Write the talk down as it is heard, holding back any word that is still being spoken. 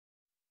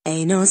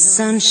Ain't no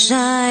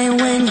sunshine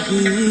when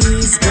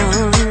he's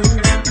gone.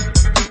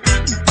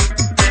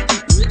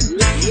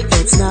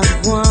 It's not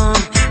warm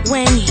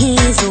when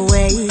he's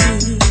away.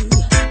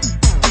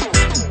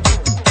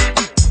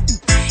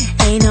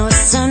 Ain't no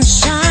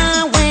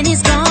sunshine when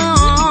he's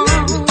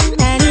gone,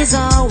 and he's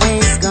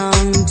always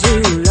gone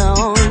too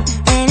long.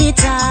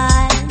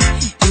 Anytime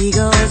he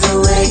goes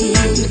away,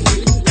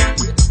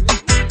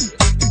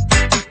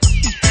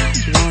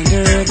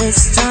 wonder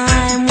this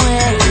time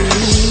where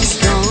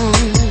he's gone.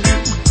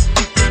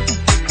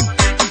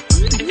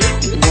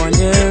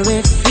 Wonder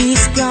if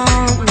he's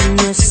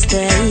gonna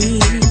stay.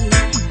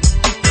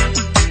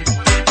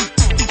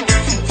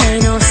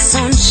 Ain't no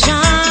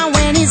sunshine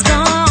when he's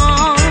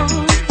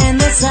gone, and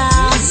this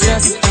house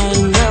just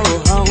ain't no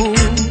home.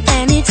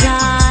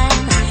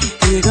 Anytime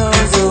he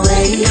goes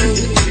away,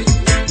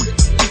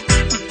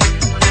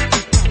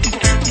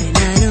 and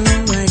I know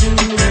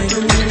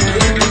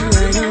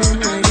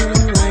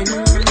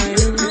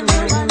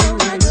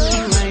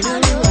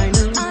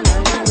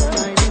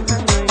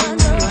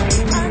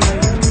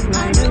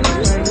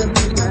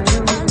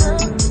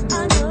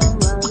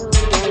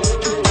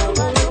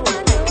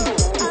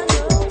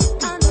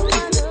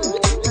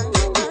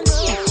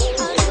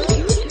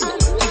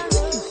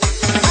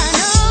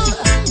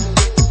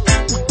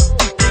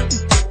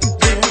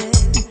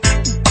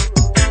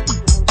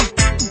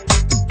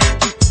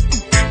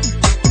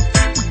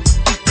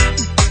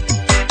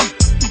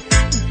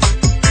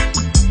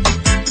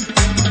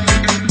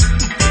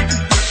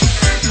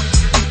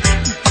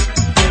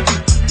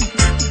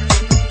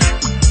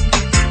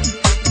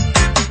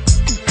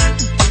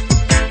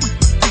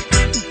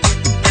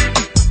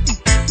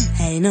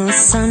ain't no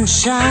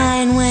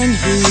sunshine when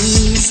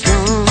he's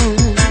gone.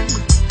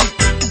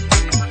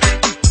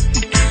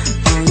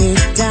 Only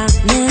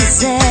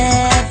darkness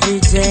every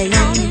day.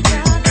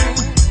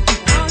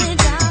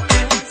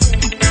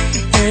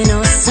 Ain't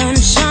no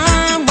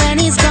sunshine when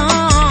he's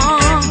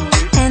gone,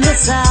 and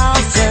this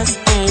house just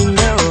ain't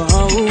no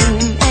home.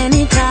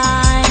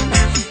 Anytime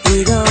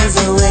he goes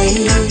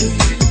away,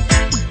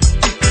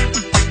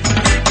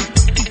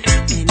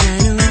 and I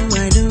know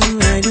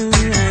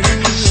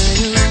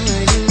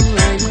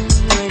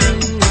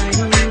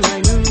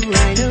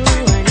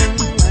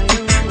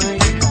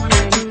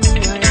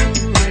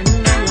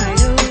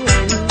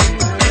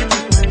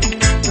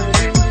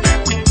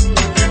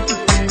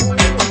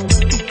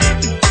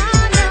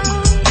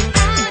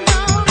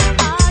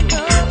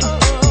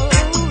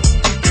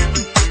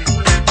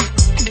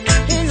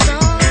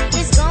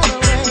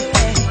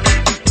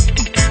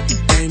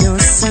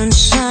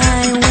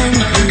sunshine when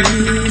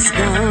he's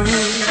gone.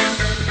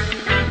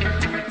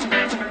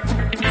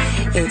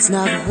 It's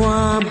not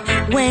warm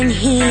when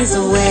he's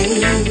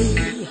away.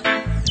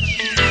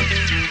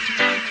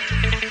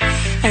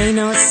 Ain't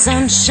no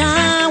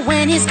sunshine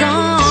when he's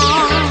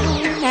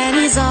gone, and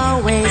he's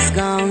always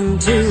gone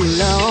too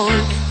long.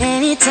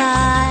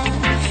 Anytime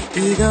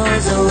he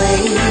goes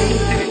away,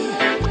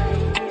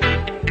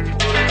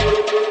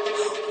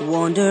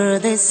 wonder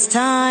this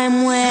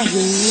time where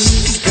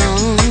he's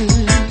gone.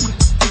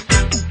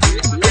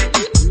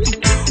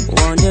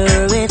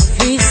 Wonder if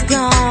he's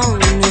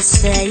gonna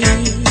stay.